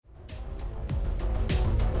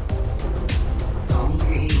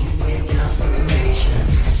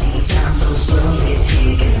slowly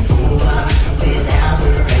taken over with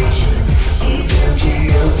aberration. He told you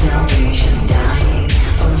your salvation, dying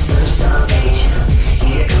from such starvation.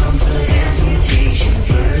 Here comes the amputation,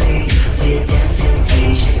 flirting with death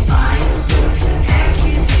temptation, final words and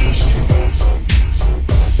accusations.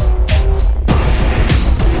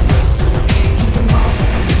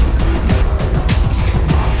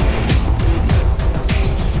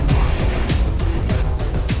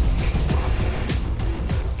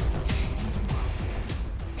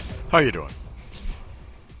 How you doing?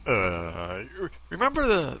 Remember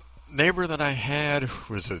the neighbor that I had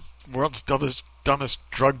who was the world's dumbest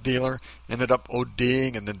drug dealer, ended up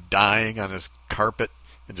ODing and then dying on his carpet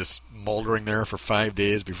and just moldering there for 5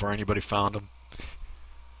 days before anybody found him?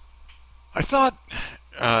 I thought,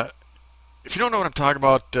 if you don't know what I'm talking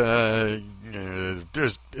about,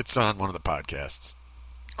 it's on one of the podcasts.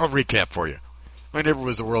 I'll recap for you. My neighbor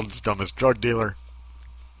was the world's dumbest drug dealer.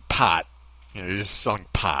 Pot. He was just selling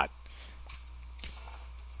pot.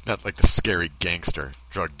 Not like the scary gangster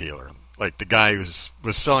drug dealer. Like the guy who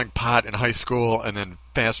was selling pot in high school, and then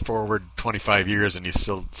fast forward 25 years and he's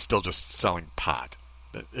still just selling pot.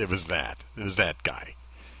 It was that. It was that guy.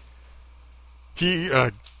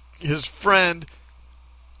 His friend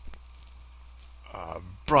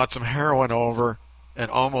brought some heroin over and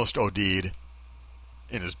almost OD'd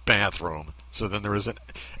in his bathroom. So then there was an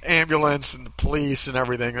ambulance and the police and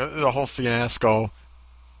everything. The whole fiasco.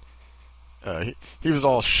 He was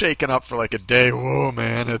all shaken up for like a day. Whoa,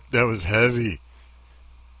 man, that was heavy.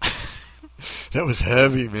 That was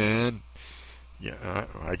heavy, man.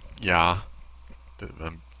 Yeah,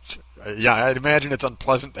 I'd imagine it's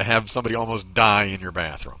unpleasant to have somebody almost die in your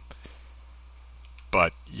bathroom.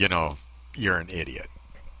 But you're an idiot.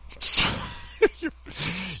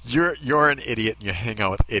 You're an idiot, and you hang out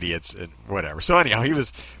with idiots and whatever. So anyhow, he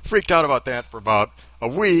was freaked out about that for about a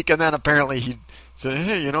week, and then apparently he said,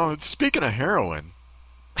 hey, speaking of heroin,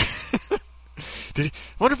 I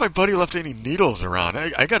wonder if my buddy left any needles around.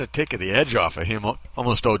 I got to take the edge off of him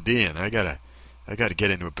almost ODing. I gotta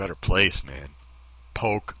get into a better place, man.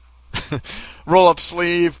 Poke. Roll up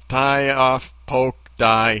sleeve, tie off, poke,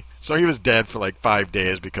 die. So he was dead for like 5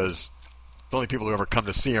 days because the only people who ever come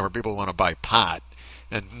to see him are people who want to buy pot.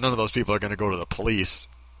 And none of those people are going to go to the police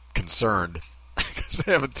concerned because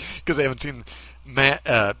they haven't seen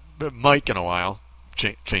Mike in a while.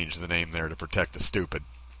 Change the name there to protect the stupid.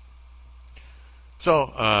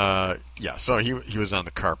 So, so he was on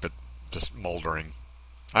the carpet just moldering.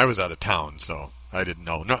 I was out of town, so I didn't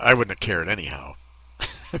know. No, I wouldn't have cared anyhow.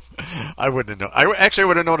 I wouldn't have known. I actually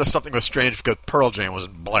would have noticed something was strange because Pearl Jam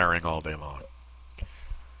wasn't blaring all day long.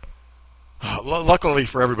 Luckily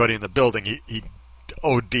for everybody in the building, he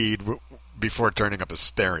OD'd before turning up his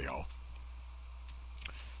stereo.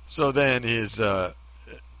 So then his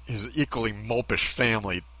equally mopish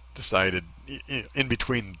family decided, in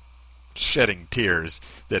between shedding tears,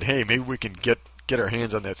 that hey, maybe we can get our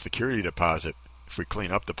hands on that security deposit if we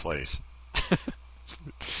clean up the place.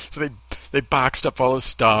 So they boxed up all his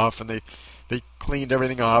stuff and they cleaned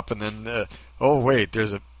everything up, and then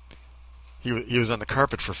he was on the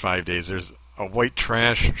carpet for 5 days. There's a white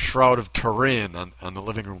trash shroud of Turin on the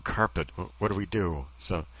living room carpet. What do we do?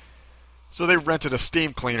 So they rented a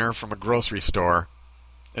steam cleaner from a grocery store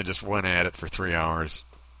and just went at it for 3 hours.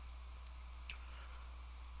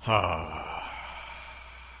 So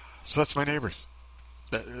that's my neighbors.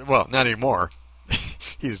 Well, not anymore.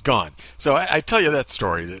 He's gone. So I tell you that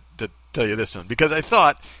story to tell you this one because I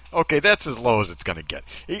thought, okay, that's as low as it's going to get.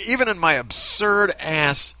 Even in my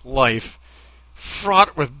absurd-ass life,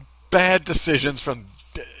 fraught with bad decisions from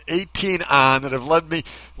 18 on that have led me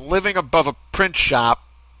living above a print shop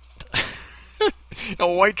in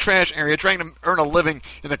a white trash area, trying to earn a living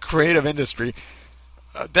in the creative industry.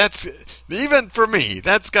 That's, even for me,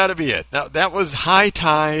 that's got to be it. Now, that was high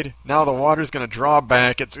tide. Now the water's going to draw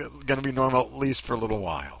back. It's going to be normal at least for a little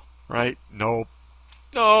while. Right? Nope.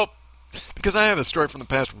 Because I have a story from the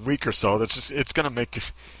past week or so that's just, it's going to make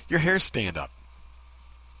your hair stand up.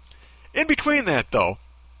 In between that, though,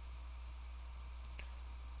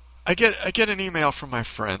 I get an email from a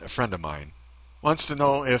friend of mine. Wants to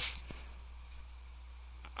know if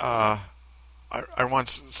I want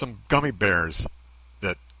some gummy bears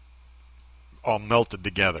that all melted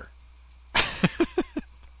together.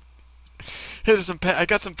 I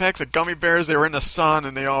got some packs of gummy bears. They were in the sun,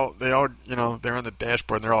 and they all they're on the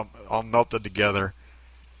dashboard, and they're all melted together.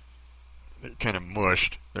 They're kind of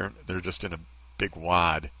mushed. They're just in a big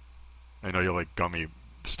wad. I know you like gummy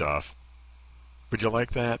stuff. Would you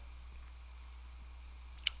like that?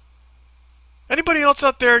 Anybody else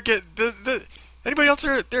out there get anybody else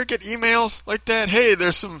there get emails like that? Hey,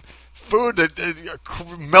 there's some food that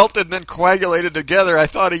melted and then coagulated together, I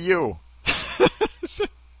thought of you.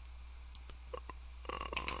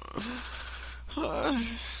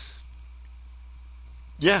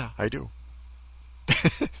 Yeah, I do.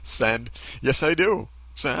 Send. Yes, I do.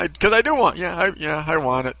 Because I do want. I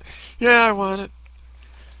want it. Yeah, I want it.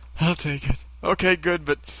 I'll take it. Okay, good,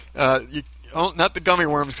 but not the gummy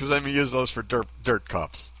worms, because I'm gonna use those for dirt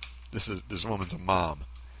cups. This woman's a mom.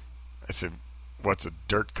 I said, "What's a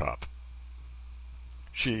dirt cup?"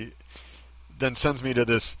 She then sends me to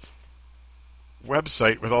this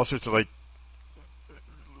website with all sorts of like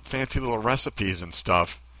fancy little recipes and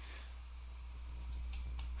stuff.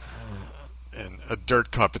 And a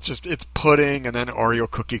dirt cup, it's pudding and then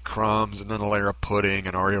Oreo cookie crumbs and then a layer of pudding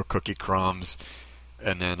and Oreo cookie crumbs,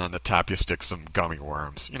 and then on the top you stick some gummy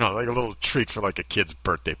worms. You know, like a little treat for like a kid's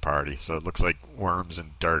birthday party. So it looks like worms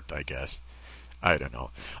and dirt, I guess. I don't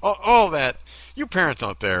know. All that, you parents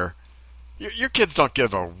out there, your kids don't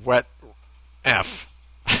give a wet F.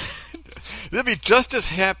 They'll be just as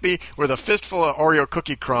happy with a fistful of Oreo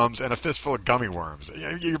cookie crumbs and a fistful of gummy worms.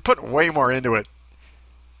 You're putting way more into it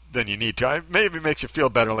than you need to. Maybe it makes you feel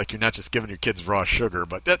better, like you're not just giving your kids raw sugar,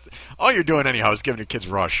 but that's all you're doing anyhow, is giving your kids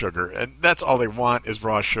raw sugar, and that's all they want is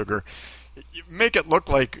raw sugar. You make it look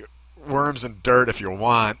like worms and dirt if you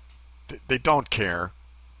want. They don't care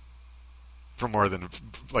for more than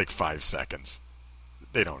like 5 seconds.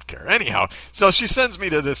 They don't care. Anyhow, so she sends me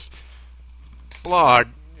to this blog,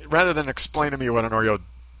 rather than explain to me what an Oreo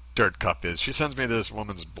dirt cup is. She sends me to this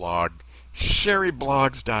woman's blog,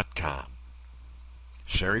 SherryBlogs.com.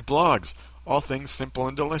 Sherry Blogs, all things simple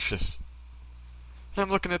and delicious. And I'm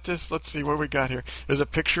looking at this. Let's see what we got here. There's a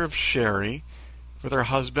picture of Sherry with her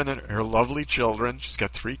husband and her lovely children. She's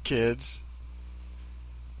got 3 kids.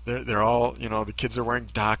 They're all, the kids are wearing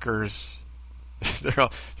Dockers. they're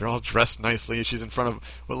all dressed nicely. She's in front of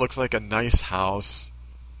what looks like a nice house.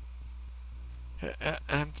 And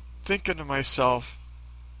I'm thinking to myself,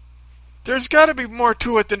 there's got to be more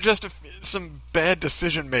to it than just some bad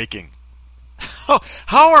decision making.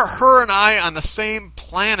 How are her and I on the same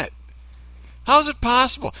planet? How is it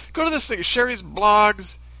possible? Go to this thing,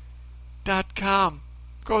 sherrysblogs.com.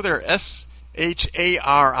 Go there, SHARIBOLGS,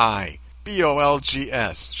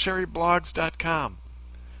 sherryblogs.com.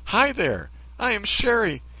 Hi there, I am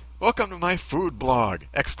Sherry. Welcome to my food blog! !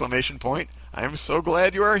 I am so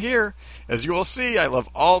glad you are here. As you will see, I love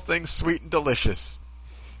all things sweet and delicious.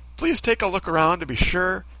 Please take a look around to be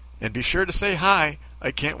sure, and be sure to say hi. I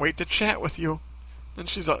can't wait to chat with you. And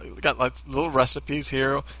she's got little recipes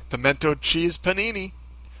here. Pimento cheese panini.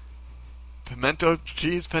 Pimento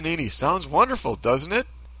cheese panini. Sounds wonderful, doesn't it?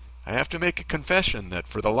 I have to make a confession that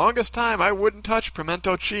for the longest time I wouldn't touch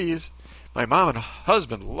pimento cheese. My mom and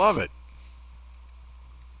husband love it.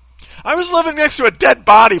 I was living next to a dead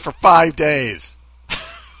body for 5 days.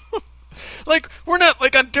 Like, we're not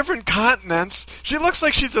like on different continents. She looks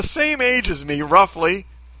like she's the same age as me, roughly.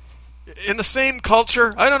 In the same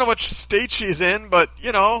culture. I don't know which state she's in, but,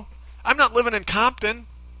 I'm not living in Compton.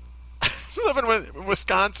 I'm living in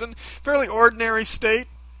Wisconsin. Fairly ordinary state.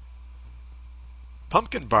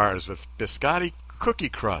 Pumpkin bars with biscotti cookie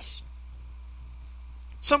crust.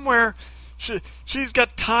 Somewhere, she's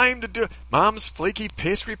got time to do Mom's flaky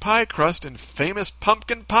pastry pie crust and famous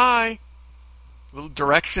pumpkin pie. Little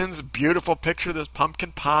directions, beautiful picture of this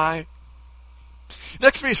pumpkin pie.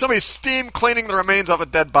 Next to me, somebody's steam cleaning the remains of a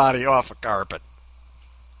dead body off a carpet.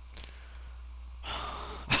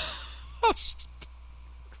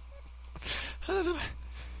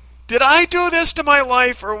 Did I do this to my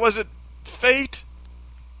life, or was it fate?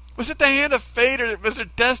 Was it the hand of fate, or was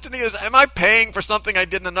it destiny? Am I paying for something I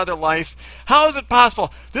did in another life? How is it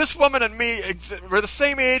possible? This woman and me were the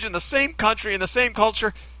same age, in the same country, in the same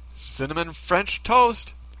culture. Cinnamon French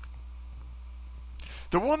toast.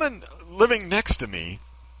 The woman living next to me,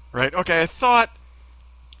 right? Okay, I thought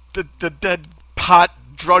the dead pot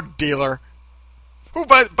drug dealer, who,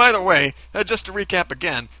 by the way, just to recap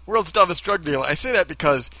again, world's dumbest drug dealer. I say that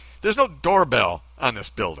because there's no doorbell on this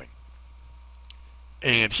building.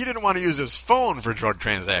 And he didn't want to use his phone for drug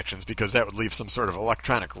transactions because that would leave some sort of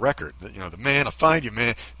electronic record. The man will find you,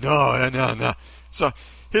 man. No. So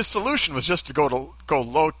his solution was just to go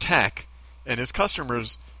low tech, and his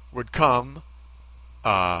customers would come.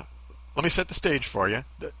 Let me set the stage for you.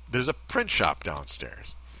 There's a print shop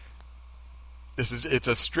downstairs. It's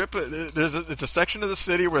a strip. It's a section of the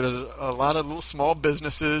city where there's a lot of little small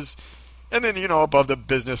businesses, and then above the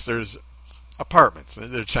business there's apartments.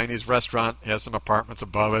 The Chinese restaurant has some apartments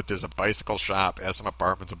above it. There's a bicycle shop, has some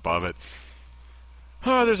apartments above it.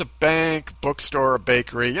 There's a bank, bookstore, a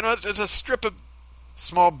bakery. It's a strip of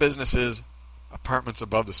small businesses apartments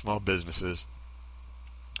above the small businesses.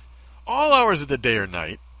 All hours of the day or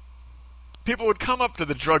night, people would come up to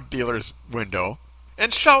the drug dealer's window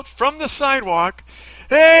and shout from the sidewalk,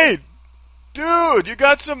 "Hey, dude, you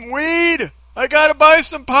got some weed? I gotta buy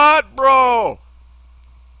some pot, bro.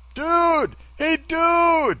 Dude, hey,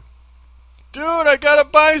 dude. Dude, I gotta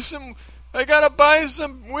buy some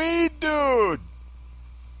weed, dude."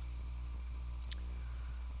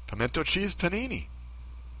 Pimento cheese panini.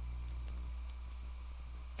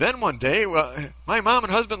 Then one day, my mom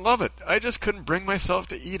and husband love it. I just couldn't bring myself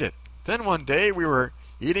to eat it. Then one day we were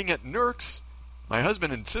eating at Nurk's. My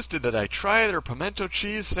husband insisted that I try their pimento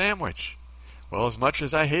cheese sandwich. Well, as much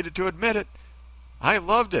as I hated to admit it, I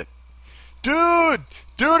loved it. Dude,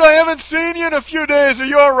 I haven't seen you in a few days. Are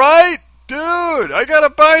you all right? Dude, I gotta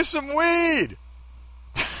buy some weed.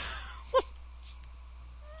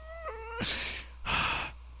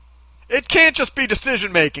 It can't just be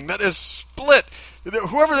decision making that is split,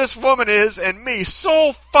 whoever this woman is and me,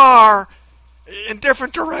 so far in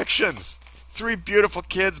different directions. 3 beautiful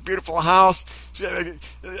kids, beautiful house,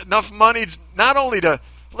 enough money not only to,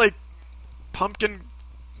 like, pumpkin,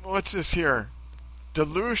 what's this here?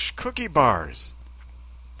 Deluche cookie bars.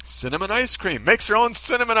 Cinnamon ice cream. Makes her own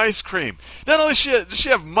cinnamon ice cream. Not only does she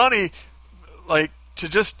have money, like, to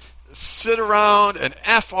just sit around and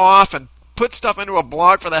F off and put stuff into a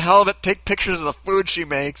blog for the hell of it, take pictures of the food she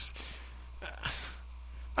makes.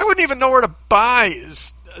 I wouldn't even know where to buy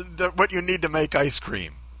what you need to make ice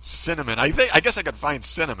cream. Cinnamon. I guess I could find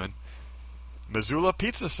cinnamon. Missoula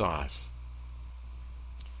pizza sauce.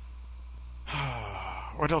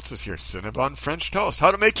 What else is here? Cinnabon French toast. How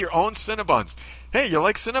to make your own Cinnabons. Hey, you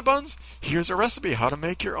like Cinnabons? Here's a recipe how to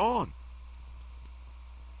make your own.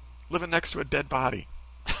 Living next to a dead body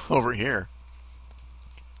over here.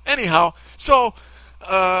 Anyhow, so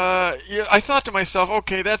I thought to myself,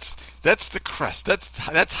 okay, that's the crest.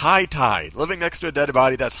 That's high tide. Living next to a dead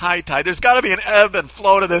body, that's high tide. There's got to be an ebb and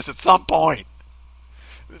flow to this at some point.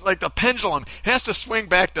 Like the pendulum has to swing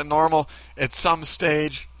back to normal at some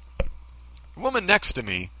stage. The woman next to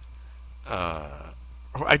me, I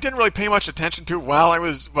didn't really pay much attention to while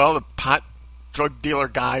the pot drug dealer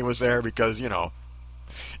guy was there because,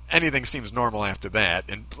 anything seems normal after that,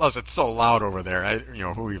 and plus it's so loud over there,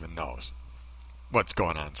 who even knows what's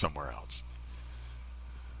going on somewhere else.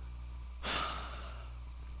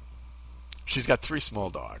 She's got 3 small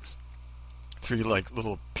dogs. 3 like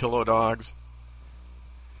little pillow dogs.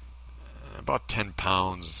 About 10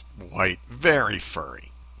 pounds, white, very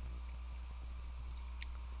furry.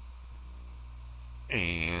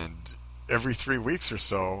 And every 3 weeks or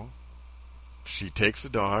so, she takes the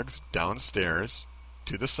dogs downstairs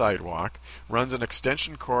to the sidewalk, runs an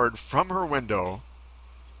extension cord from her window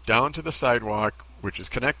down to the sidewalk, which is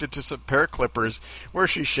connected to some pair of clippers, where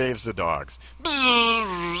she shaves the dogs.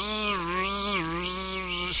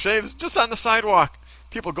 Shaves just on the sidewalk.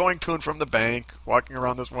 People going to and from the bank, walking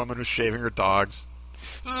around this woman who's shaving her dogs.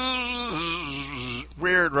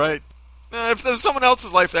 Weird, right? If there's someone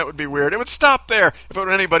else's life, that would be weird. It would stop there if it were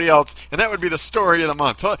anybody else, and that would be the story of the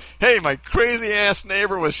month. Hey, my crazy-ass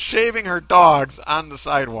neighbor was shaving her dogs on the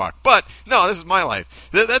sidewalk. But, no, this is my life.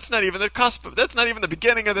 That's not even the cusp. That's not even the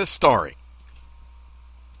beginning of this story.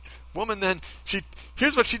 Woman then,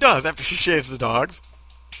 here's what she does after she shaves the dogs.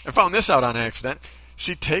 I found this out on accident.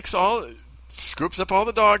 She scoops up all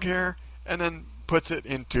the dog hair, and then puts it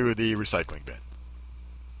into the recycling bin.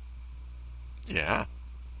 Yeah.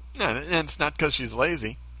 No, and it's not because she's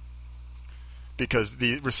lazy. Because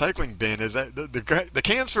the recycling bin is the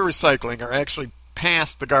cans for recycling are actually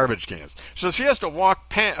past the garbage cans. So she has to walk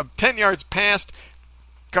 10 yards past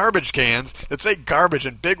garbage cans that say garbage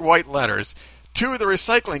in big white letters to the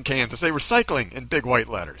recycling cans that say recycling in big white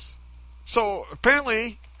letters. So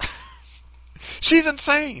apparently, she's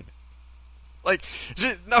insane. Like,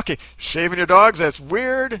 okay, shaving your dogs, that's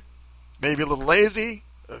weird. Maybe a little lazy.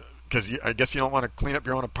 Because I guess you don't want to clean up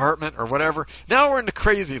your own apartment or whatever. Now we're into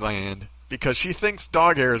crazy land because she thinks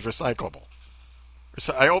dog hair is recyclable.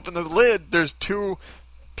 So I open the lid, there's 2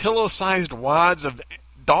 pillow-sized wads of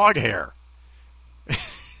dog hair in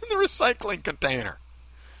the recycling container.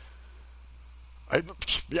 I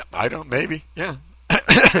don't, maybe, yeah.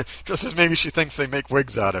 Just as maybe she thinks they make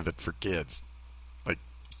wigs out of it for kids. Like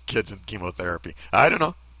kids in chemotherapy. I don't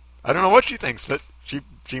know. I don't know what she thinks, but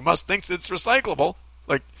she must think it's recyclable.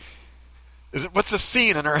 Like, what's the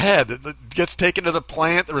scene in her head? It gets taken to the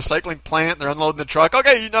plant, the recycling plant, they're unloading the truck.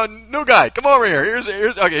 Okay, new guy, come over here.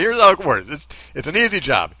 Here's how it works. It's an easy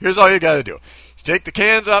job. Here's all you got to do. You take the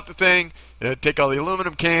cans off the thing, Take all the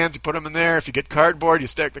aluminum cans, you put them in there. If you get cardboard, you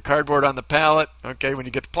stack the cardboard on the pallet. Okay, when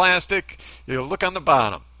you get plastic, you'll look on the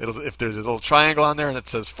bottom. If there's a little triangle on there and it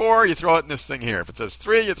says 4, you throw it in this thing here. If it says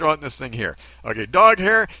 3, you throw it in this thing here. Okay, dog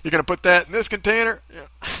hair, you're going to put that in this container.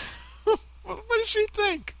 Yeah. What does she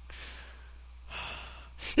think?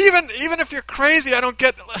 Even if you're crazy, I don't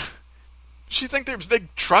get... She think there's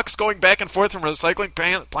big trucks going back and forth from recycling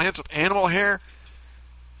plants with animal hair?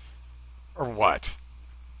 Or what?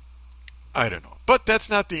 I don't know. But that's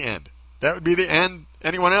not the end. That would be the end.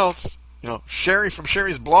 Anyone else? Sherry from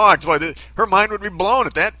Sherry's blog. Boy, her mind would be blown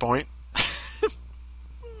at that point.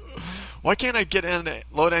 Why can't I get in and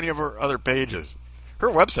load any of her other pages? Her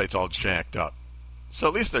website's all jacked up. So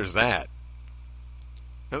at least there's that.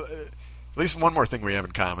 At least one more thing we have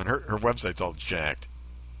in common. Her website's all jacked.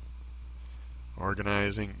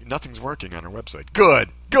 Organizing. Nothing's working on her website.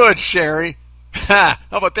 Good, Sherry. Ha!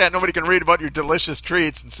 How about that? Nobody can read about your delicious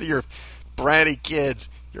treats and see your bratty kids,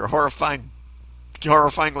 your horrifyingly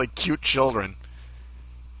cute children.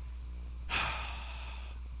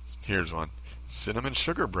 Here's one. Cinnamon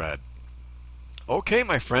sugar bread. Okay,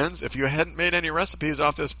 my friends, if you hadn't made any recipes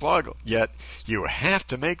off this blog yet, you have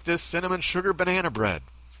to make this cinnamon sugar banana bread.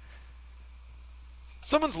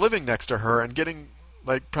 Someone's living next to her and getting,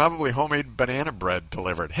 probably homemade banana bread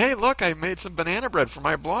delivered. Hey, look, I made some banana bread for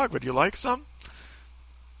my blog. Would you like some?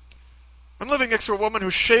 I'm living next to a woman who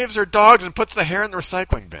shaves her dogs and puts the hair in the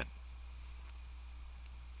recycling bin.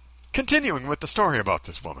 Continuing with the story about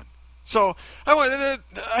this woman. So, I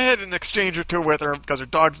had an exchange or two with her because her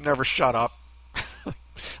dogs never shut up.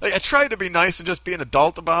 I tried to be nice and just be an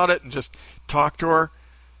adult about it and just talk to her.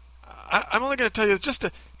 I'm only going to tell you just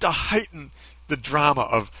to heighten the drama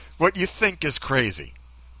of what you think is crazy.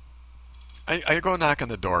 I go knock on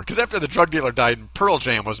the door because after the drug dealer died and Pearl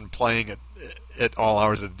Jam wasn't playing at all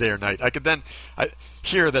hours of the day or night, I could then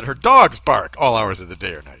hear that her dogs bark all hours of the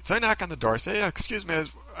day or night. So I knock on the door. I say, excuse me,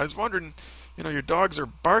 I was wondering, your dogs are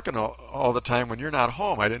barking all the time when you're not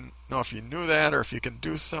home. I didn't know if you knew that or if you can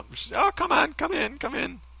do something. She says, oh, come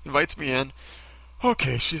in. Invites me in.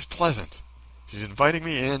 Okay, she's pleasant. She's inviting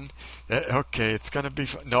me in. Okay, it's going to be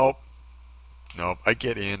fun. Nope, I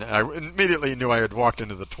get in. I immediately knew I had walked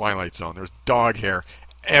into the Twilight Zone. There's dog hair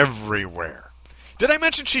everywhere. Did I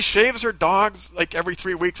mention she shaves her dogs every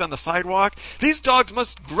 3 weeks on the sidewalk? These dogs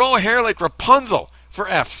must grow hair like Rapunzel, for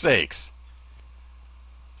F's sakes.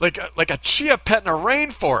 Like a chia pet in a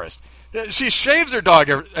rainforest. She shaves her dog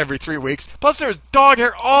every 3 weeks. Plus there's dog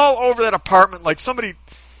hair all over that apartment like somebody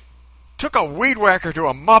took a weed whacker to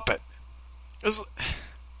a Muppet.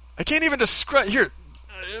 I can't even describe... Here,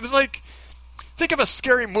 it was like... Think of a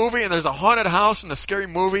scary movie and there's a haunted house in the scary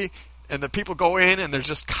movie... and the people go in and there's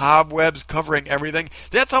just cobwebs covering everything.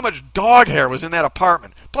 That's how much dog hair was in that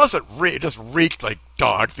apartment. Plus it just reeked like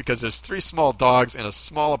dogs because there's 3 small dogs in a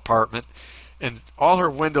small apartment and all her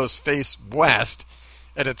windows face west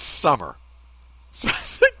and it's summer. So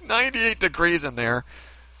it's 98 degrees in there.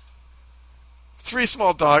 3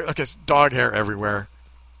 small dogs. Okay, dog hair everywhere.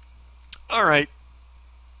 All right.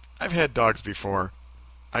 I've had dogs before.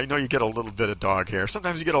 I know you get a little bit of dog hair.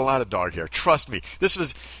 Sometimes you get a lot of dog hair. Trust me. This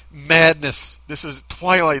was madness. This was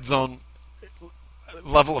Twilight Zone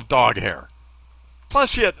level of dog hair.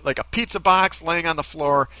 Plus, she had a pizza box laying on the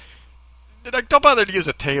floor. Don't bother to use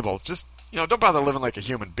a table. Just, don't bother living like a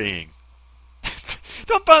human being.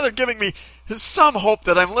 Don't bother giving me some hope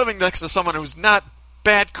that I'm living next to someone who's not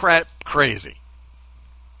bat crap crazy.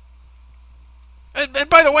 And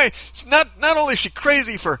by the way, it's not only is she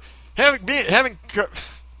crazy for having...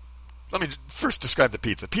 Let me first describe the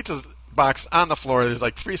pizza. Pizza box on the floor. There's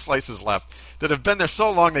 3 slices left that have been there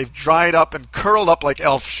so long they've dried up and curled up like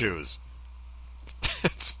elf shoes.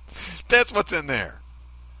 That's what's in there.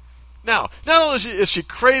 Now, not only is she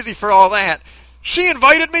crazy for all that, she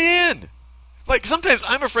invited me in. Sometimes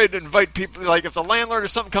I'm afraid to invite people. If the landlord or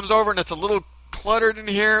something comes over and it's a little cluttered in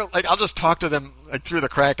here, I'll just talk to them through the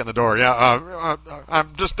crack in the door. Yeah,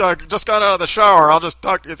 I'm just got out of the shower. I'll just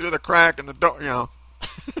talk to you through the crack in the door.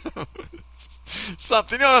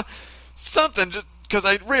 Something just because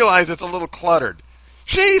I realize it's a little cluttered.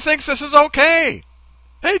 She thinks this is okay.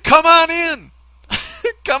 Hey, come on in.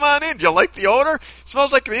 Come on in. Do you like the odor? It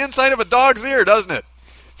smells like the inside of a dog's ear, doesn't it?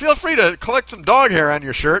 Feel free to collect some dog hair on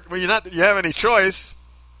your shirt. Well, not that you have any choice,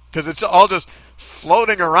 because it's all just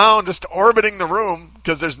floating around, just orbiting the room,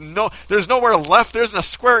 because there's nowhere left. There isn't a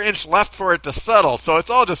square inch left for it to settle, so it's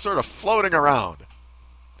all just sort of floating around.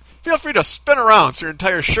 Feel free to spin around so your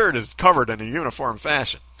entire shirt is covered in a uniform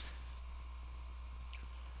fashion.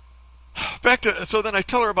 So then I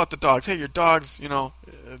tell her about the dogs. Hey, your dogs,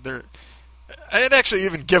 they're... I had actually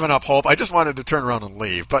even given up hope. I just wanted to turn around and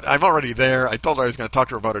leave, but I'm already there. I told her I was going to talk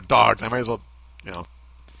to her about her dogs. I might as well,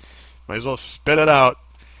 spit it out.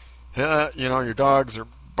 Your dogs are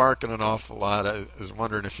barking an awful lot. I was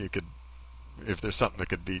wondering if there's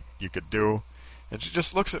something you could do. And she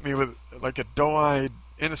just looks at me with like a doe-eyed,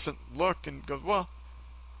 innocent look and goes, well,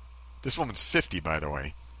 this woman's 50, by the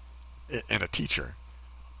way, and a teacher.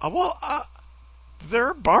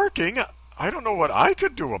 They're barking. I don't know what I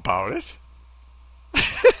could do about it.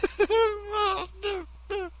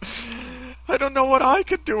 I don't know what I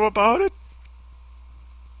could do about it.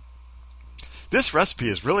 This recipe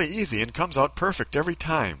is really easy and comes out perfect every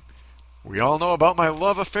time. We all know about my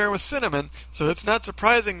love affair with cinnamon, so it's not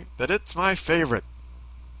surprising that it's my favorite.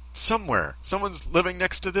 Somewhere, someone's living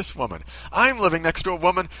next to this woman. I'm living next to a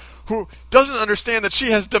woman who doesn't understand that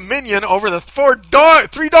she has dominion over the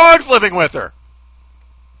 3 dogs living with her.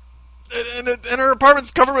 And her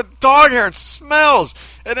apartment's covered with dog hair and smells.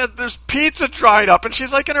 And there's pizza dried up. And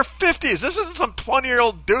she's like in her 50s. This isn't some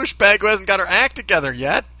 20-year-old douchebag who hasn't got her act together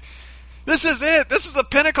yet. This is it. This is the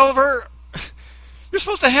pinnacle of her. You're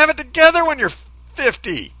supposed to have it together when you're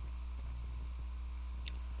 50.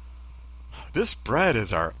 This bread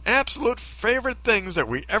is our absolute favorite things that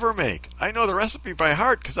we ever make. I know the recipe by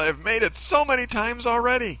heart because I have made it so many times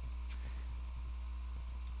already.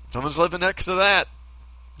 Someone's living next to that.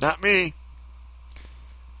 Not me.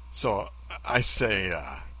 So I say,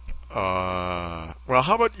 well,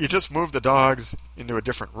 how about you just move the dogs into a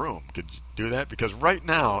different room? Could you do that? Because right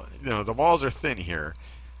now, the walls are thin here.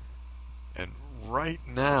 And right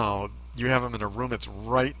now, you have them in a room that's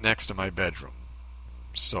right next to my bedroom.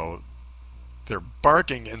 So they're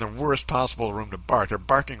barking in the worst possible room to bark. They're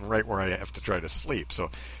barking right where I have to try to sleep. So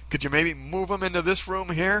could you maybe move them into this room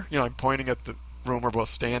here? I'm pointing at the room we're both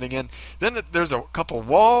standing in. Then there's a couple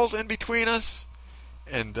walls in between us,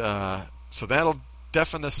 and so that'll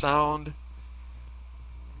deafen the sound.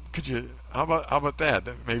 Could you? How about that?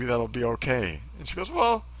 Maybe that'll be okay. And she goes,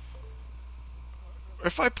 well,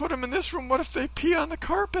 if I put them in this room, what if they pee on the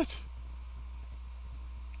carpet?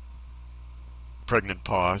 Pregnant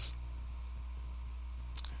pause.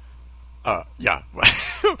 Yeah.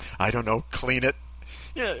 I don't know. Clean it.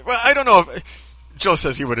 Yeah. Well, I don't know if Joe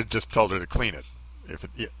says he would have just told her to clean it.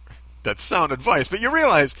 That's sound advice, but you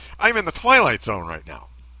realize I'm in the twilight zone right now.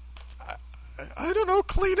 I don't know.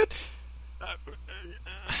 Clean it.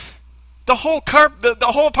 The whole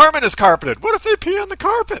apartment is carpeted. What if they pee on the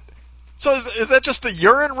carpet? So is that just the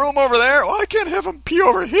urine room over there? Well, I can't have them pee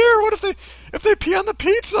over here. What if they pee on the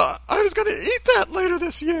pizza? I was going to eat that later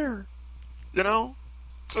this year.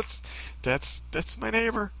 That's my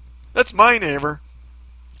neighbor. That's my neighbor.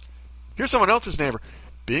 Here's someone else's neighbor.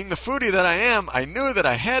 Being the foodie that I am, I knew that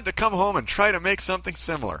I had to come home and try to make something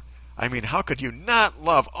similar. I mean, how could you not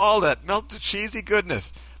love all that melted cheesy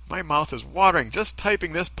goodness? My mouth is watering just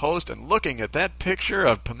typing this post and looking at that picture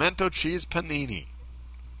of pimento cheese panini.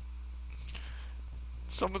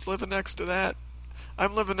 Someone's living next to that.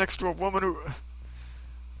 I'm living next to a woman who...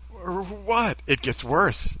 Or what? It gets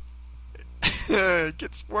worse. It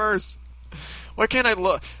gets worse. Why can't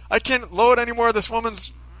I can't load any more of this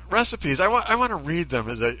woman's recipes. I want to read them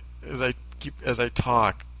as I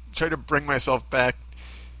talk. Try to bring myself back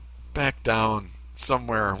down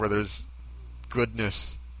somewhere where there's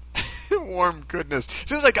goodness. Warm goodness. As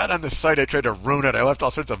soon as I got on the site, I tried to ruin it. I left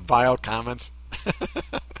all sorts of vile comments.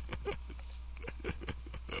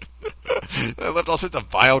 I left all sorts of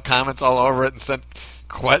vile comments all over it and sent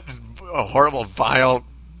horrible, vile,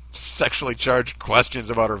 sexually charged questions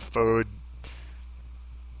about her food.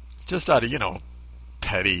 Just out of,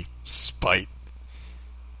 petty spite.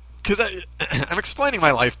 Because I'm explaining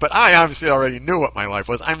my life, but I obviously already knew what my life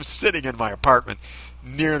was. I'm sitting in my apartment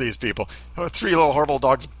near these people. 3 little horrible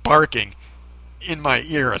dogs barking in my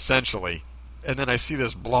ear, essentially. And then I see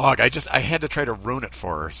this blog. I had to try to ruin it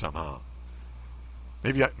for her somehow.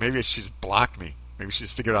 Maybe she's blocked me. Maybe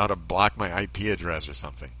she's figured out how to block my IP address or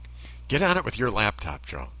something. Get on it with your laptop,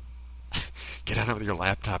 Joe. Get on it with your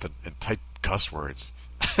laptop and type cuss words.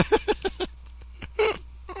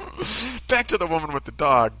 Back to the woman with the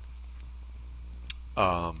dog.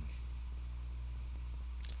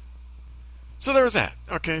 So there was that.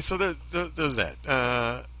 Okay, so there's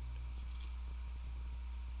that.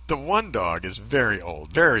 The one dog is very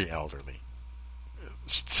old, very elderly.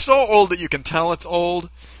 So old that you can tell it's old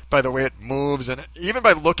by the way it moves, and even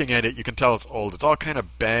by looking at it, you can tell it's old. It's all kind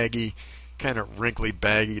of baggy, kind of wrinkly,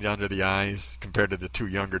 baggy under the eyes compared to the 2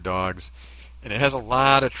 younger dogs. And it has a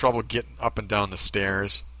lot of trouble getting up and down the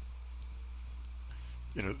stairs.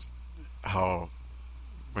 How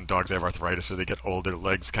when dogs have arthritis or they get old, their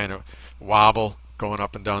legs kind of wobble going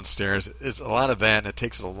up and down stairs. It's a lot of that, and it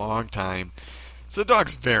takes a long time. So the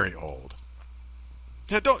dog's very old.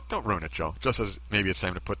 Yeah, don't ruin it, Joe. Just as maybe it's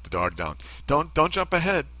time to put the dog down. Don't jump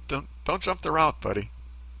ahead. Don't jump the route, buddy.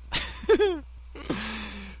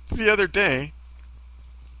 The other day,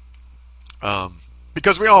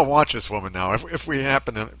 because we all watch this woman now. If we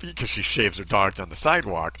happen to, because she shaves her dogs on the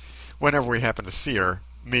sidewalk, whenever we happen to see her,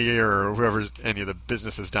 me or whoever, any of the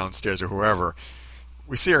businesses downstairs or whoever,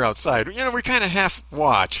 we see her outside. You know, we kind of half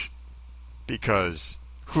watch because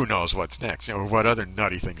who knows what's next? You know, what other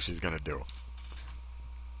nutty thing she's going to do.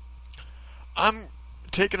 I'm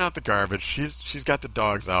taking out the garbage. She's got the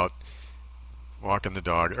dogs out, walking the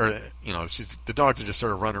dog, or you know, the dogs are just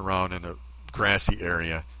sort of running around in a grassy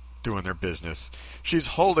area, doing their business. She's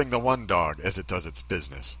holding the one dog as it does its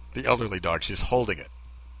business. The elderly dog, she's holding it,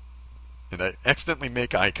 and I accidentally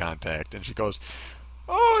make eye contact, and she goes,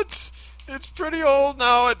 "Oh, it's pretty old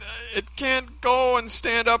now. It can't go and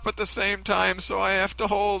stand up at the same time, so I have to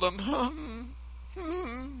hold him."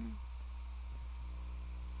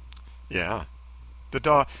 Yeah. The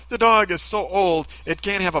dog is so old it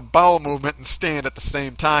can't have a bowel movement and stand at the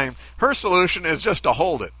same time. Her solution is just to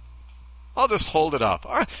hold it. I'll just hold it up.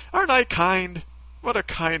 Aren't I kind? What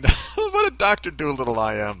a Dr. Doolittle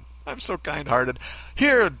I am. I'm so kind-hearted.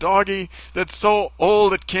 Here, doggy that's so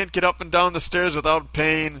old it can't get up and down the stairs without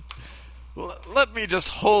pain. Let me just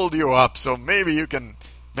hold you up so maybe you can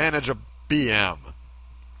manage a BM.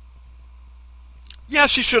 Yeah,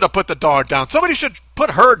 she should have put the dog down. Somebody should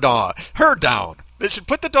put her down. They should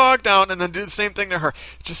put the dog down and then do the same thing to her.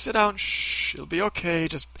 Just sit down. Shh, it'll be okay.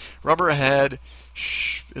 Just rub her head.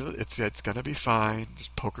 Shh, it's gonna be fine.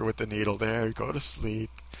 Just poke her with the needle there. Go to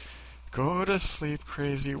sleep. Go to sleep,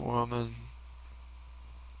 crazy woman.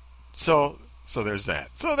 So there's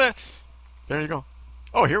that. There you go.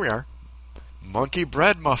 Oh, here we are. Monkey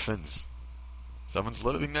bread muffins. Someone's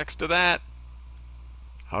living next to that.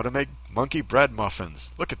 How to make monkey bread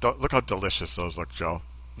muffins. Look how delicious those look, Joe.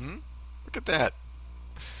 Look at that.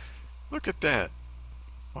 Look at that.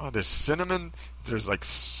 Wow, there's cinnamon. There's like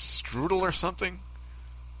strudel or something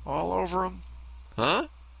all over them. Huh?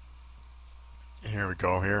 Here we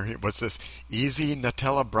go. Here. What's this? Easy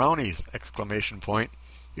Nutella brownies! Exclamation point.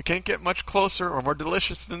 You can't get much closer or more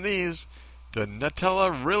delicious than these. The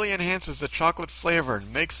Nutella really enhances the chocolate flavor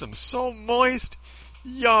and makes them so moist.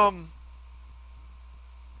 Yum.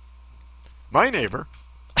 My neighbor,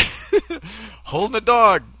 holding a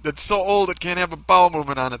dog that's so old it can't have a bowel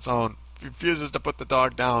movement on its own, refuses to put the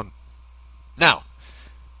dog down. Now,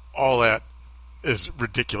 all that is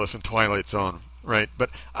ridiculous in Twilight Zone, right? But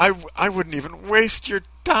I wouldn't even waste your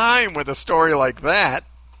time with a story like that.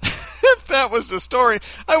 If that was the story,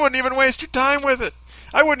 I wouldn't even waste your time with it.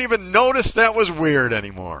 I wouldn't even notice that was weird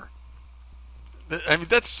anymore. I mean,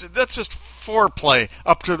 that's just foreplay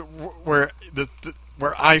up to where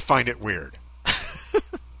I find it weird.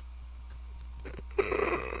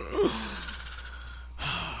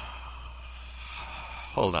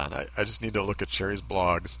 Hold on, I just need to look at Sherry's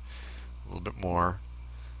blogs a little bit more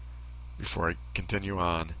before I continue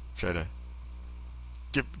on. Try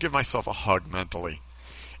to give myself a hug mentally.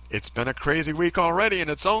 It's been a crazy week already, and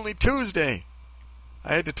it's only Tuesday.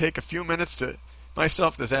 I had to take a few minutes to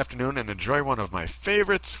myself this afternoon and enjoy one of my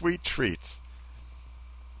favorite sweet treats.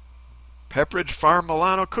 Pepperidge Farm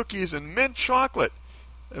Milano cookies and mint chocolate.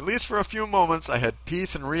 At least for a few moments, I had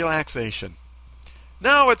peace and relaxation.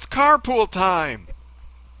 Now it's carpool time.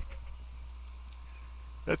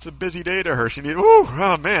 That's a busy day to her. She needs.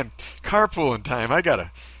 Oh man, carpooling time. I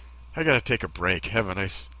gotta take a break. Have a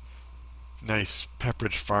nice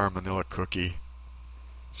Pepperidge Farm vanilla cookie.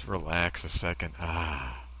 Just relax a second.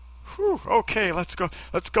 Whew. Okay, let's go.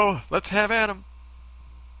 Let's have at 'em.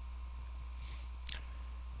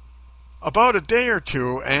 About a day or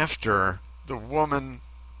two after the woman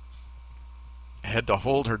had to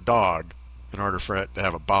hold her dog in order for it to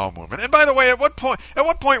have a bowel movement. And by the way, at what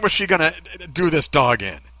point was she going to do this dog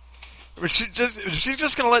in? Was she's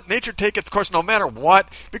just going to let nature take its course no matter what?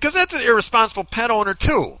 Because that's an irresponsible pet owner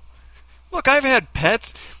too. Look, I've had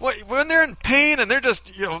pets when they're in pain and they're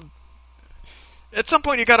just, at some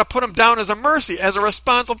point you got to put them down as a mercy as a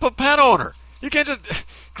responsible pet owner. You can't just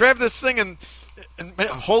grab this thing and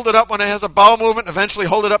hold it up when it has a bowel movement, eventually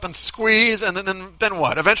hold it up and squeeze, and then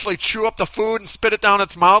what? Eventually chew up the food and spit it down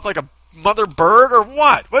its mouth like a mother bird, or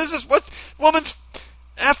what? What is this? What woman's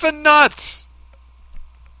effing nuts?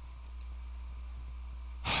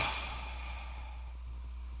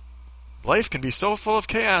 Life can be so full of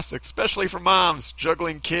chaos, especially for moms,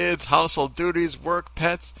 juggling kids, household duties, work,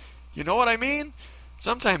 pets. You know what I mean?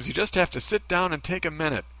 Sometimes you just have to sit down and take a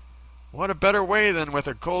minute. What a better way than with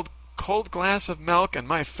a cold cold glass of milk and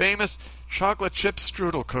my famous chocolate chip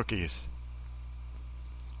strudel cookies.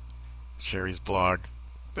 Sherry's blog.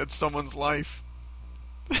 That's someone's life.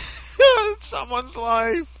 That's someone's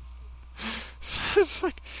life. It's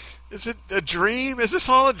like, is it a dream? Is this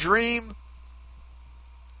all a dream?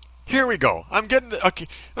 Here we go. Okay,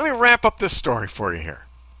 let me wrap up this story for you here.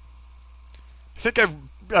 I think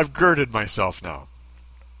I've girded myself now.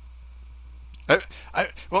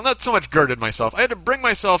 Well, not so much girded myself. I had to bring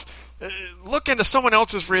myself, look into someone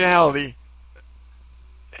else's reality.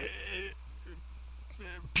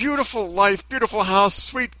 Beautiful life, beautiful house,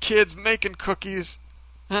 sweet kids making cookies.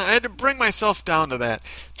 I had to bring myself down to that,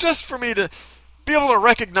 just for me to be able to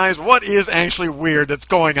recognize what is actually weird that's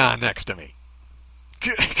going on next to me.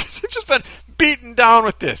 Because I've just been beaten down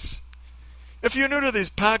with this. If you're new to these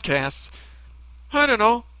podcasts, I don't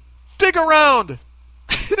know, dig around.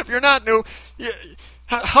 And if you're not new,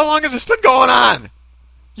 how long has this been going on?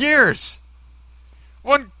 Years.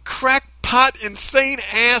 One crackpot, insane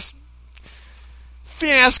ass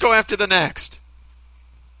fiasco after the next.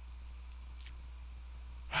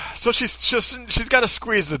 So she's got to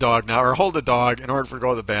squeeze the dog now, or hold the dog in order for her to go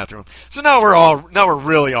to the bathroom. So now we're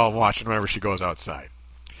really all watching whenever she goes outside.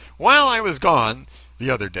 While I was gone the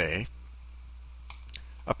other day,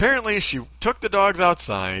 apparently she took the dogs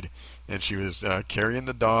outside and she was carrying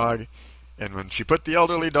the dog, and when she put the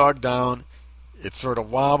elderly dog down, it sort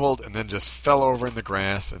of wobbled and then just fell over in the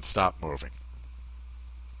grass and stopped moving.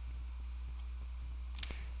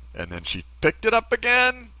 And then she picked it up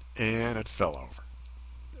again and it fell over.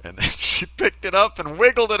 And then she picked it up and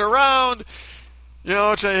wiggled it around. You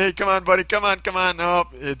know, hey, come on, buddy, come on. Nope,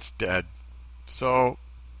 it's dead. So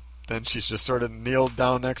then she's just sort of kneeled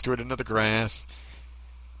down next to it into the grass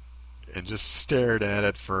and just stared at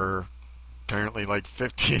it for apparently like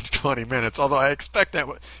 15, 20 minutes. Although I expect that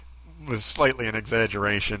was slightly an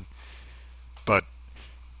exaggeration. But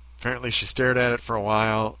apparently she stared at it for a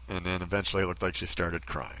while, and then eventually it looked like she started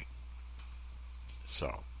crying.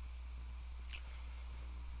 So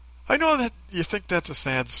I know that you think that's a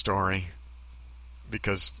sad story,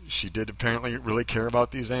 because she did apparently really care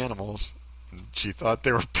about these animals. And she thought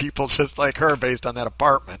they were people just like her based on that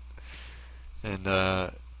apartment.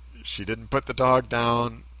 And she didn't put the dog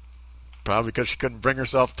down, probably because she couldn't bring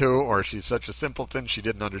herself to, or she's such a simpleton she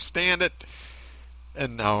didn't understand it.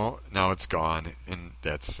 And now it's gone, and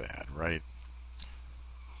that's sad, right?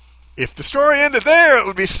 If the story ended there, it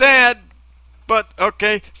would be sad. But,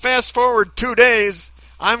 okay, fast forward 2 days.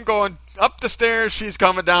 I'm going up the stairs. She's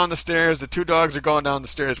coming down the stairs. The two dogs are going down the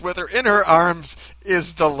stairs with her. In her arms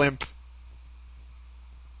is the limp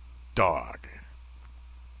dog.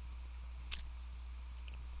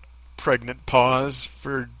 Pregnant pause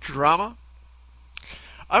for drama.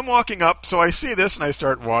 I'm walking up, so I see this, and I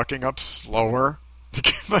start walking up slower to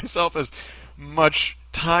give myself as much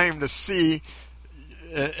time to see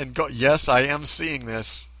and go, yes, I am seeing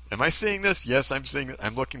this. Am I seeing this? Yes, I'm seeing it.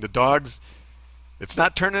 I'm looking. The dog's, it's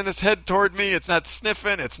not turning its head toward me. It's not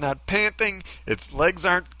sniffing. It's not panting. Its legs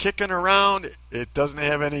aren't kicking around. It doesn't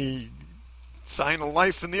have any sign of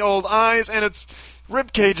life in the old eyes, and its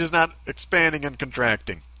rib cage is not expanding and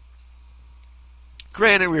contracting.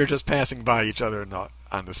 Granted, we were just passing by each other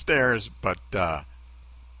on the stairs, but that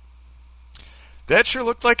sure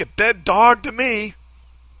looked like a dead dog to me.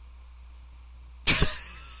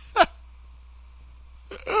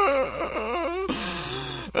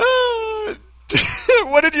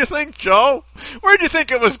 What did you think, Joe? Where did you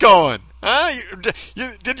think it was going? Huh?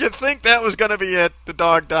 Did you think that was going to be it? The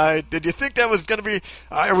dog died. Did you think that was going to be...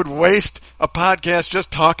 I would waste a podcast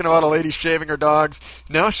just talking about a lady shaving her dogs.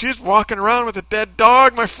 No, she's walking around with a dead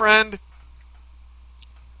dog, my friend.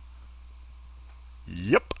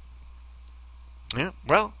 Yep. Yeah,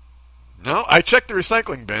 well, no, I checked the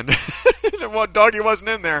recycling bin. The doggy wasn't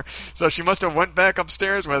in there, so she must have went back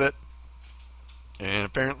upstairs with it. And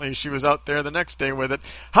apparently she was out there the next day with it.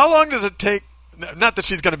 How long does it take? Not that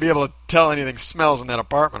she's going to be able to tell anything smells in that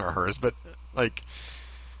apartment or hers, but like,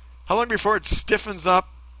 how long before it stiffens up?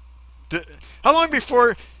 How long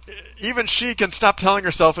before even she can stop telling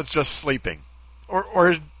herself it's just sleeping?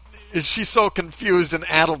 Or is she so confused and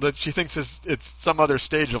addled that she thinks it's some other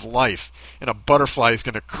stage of life and a butterfly is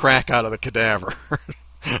going to crack out of the cadaver?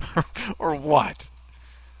 Or what?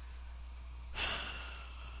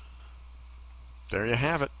 There you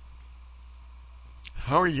have it.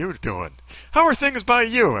 How are you doing? How are things by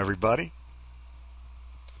you, everybody?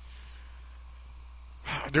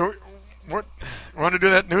 Want to do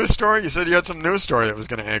that news story? You said you had some news story that was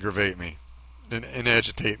going to aggravate me and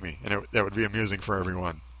agitate me, and that would be amusing for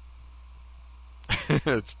everyone.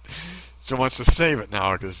 He wants to save it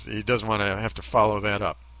now because he doesn't want to have to follow that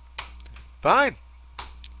up. Fine.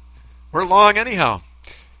 We're long anyhow.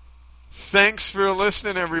 Thanks for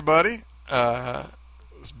listening, everybody.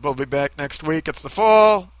 We'll be back next week. It's the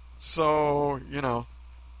fall, so,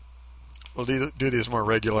 we'll do these more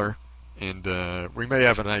regular. And we may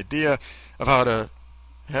have an idea of how to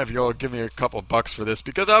have you all give me a couple bucks for this,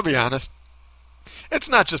 because I'll be honest, it's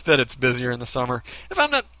not just that it's busier in the summer. If I'm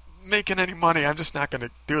not making any money, I'm just not going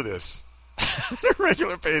to do this on a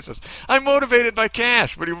regular basis. I'm motivated by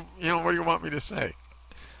cash. What do you want me to say?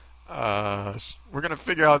 We're going to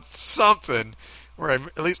figure out something where I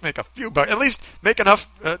at least make a few bucks, at least make enough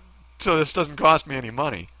so this doesn't cost me any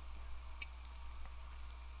money.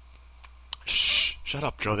 Shh, shut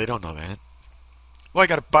up, Joe. They don't know that. Well, I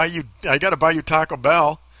got to buy you Taco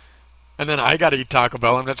Bell, and then I got to eat Taco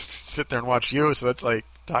Bell. I'm going to sit there and watch you. So that's like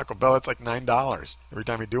Taco Bell. It's like $9 every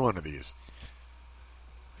time you do one of these.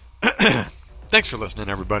 Thanks for listening,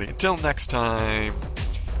 everybody. Until next time,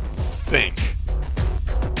 think.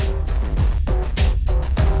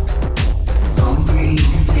 Hungry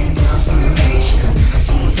and desperation,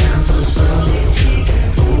 these times are slowly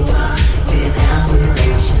taking hold.